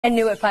And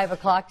new at 5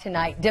 o'clock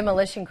tonight,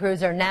 demolition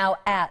crews are now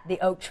at the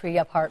Oaktree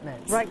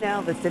Apartments. Right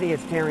now, the city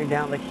is tearing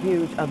down the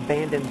huge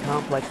abandoned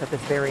complex at this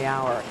very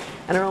hour.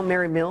 And our own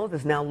Mary Mills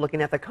is now looking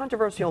at the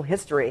controversial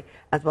history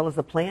as well as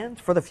the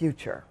plans for the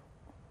future.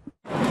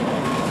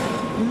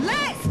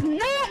 Let's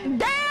knock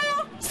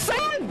down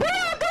some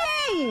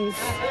buildings!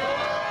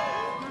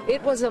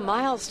 It was a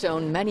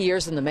milestone many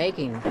years in the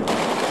making.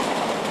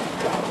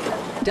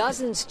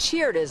 Dozens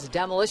cheered as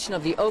demolition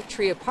of the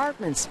Oaktree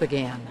Apartments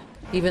began.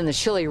 Even the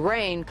chilly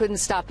rain couldn't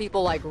stop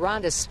people like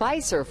Rhonda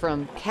Spicer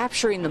from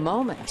capturing the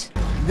moment.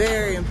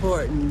 Very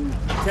important,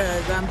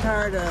 because I'm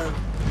tired of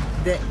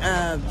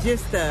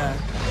just the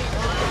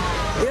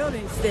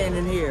building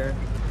standing here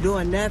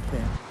doing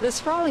nothing. The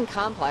sprawling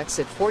complex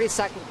at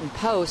 42nd and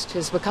Post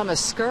has become a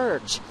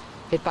scourge.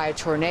 Hit by a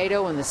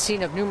tornado and the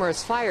scene of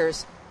numerous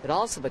fires, it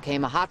also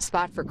became a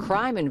hotspot for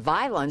crime and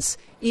violence,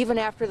 even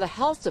after the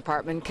health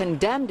department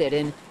condemned it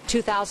in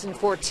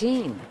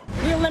 2014.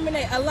 We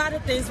eliminate a lot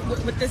of things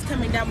with this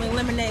coming down. We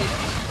eliminate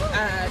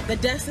the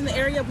deaths in the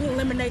area. We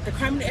eliminate the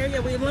crime in the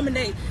area. We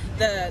eliminate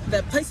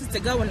the places to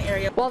go in the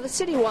area. While the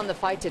city won the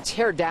fight to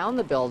tear down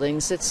the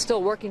buildings, it's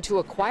still working to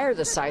acquire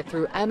the site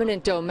through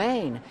eminent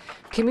domain.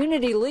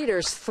 Community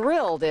leaders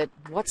thrilled at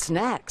what's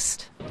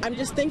next. I'm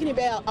just thinking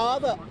about all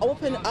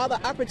the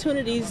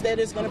opportunities that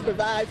it's going to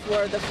provide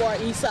for the Far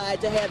East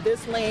Side to have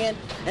this land,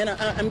 and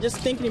I'm just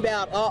thinking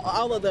about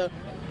all of the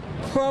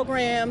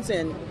programs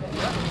and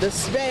the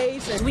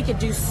space. And we could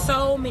do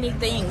so many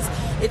things.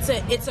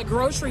 It's a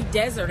grocery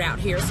desert out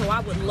here, so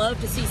I would love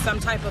to see some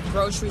type of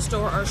grocery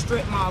store or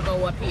strip mall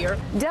go up here.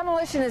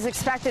 Demolition is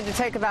expected to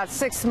take about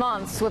 6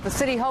 months, with the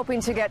city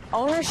hoping to get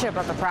ownership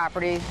of the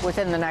property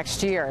within the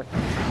next year.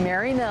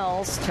 Mary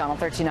Mills, Channel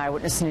 13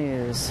 Eyewitness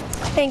News.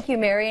 Thank you,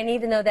 Mary. And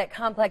even though that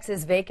complex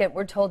is vacant,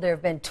 we're told there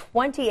have been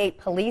 28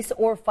 police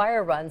or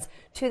fire runs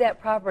to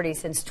that property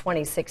since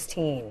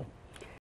 2016.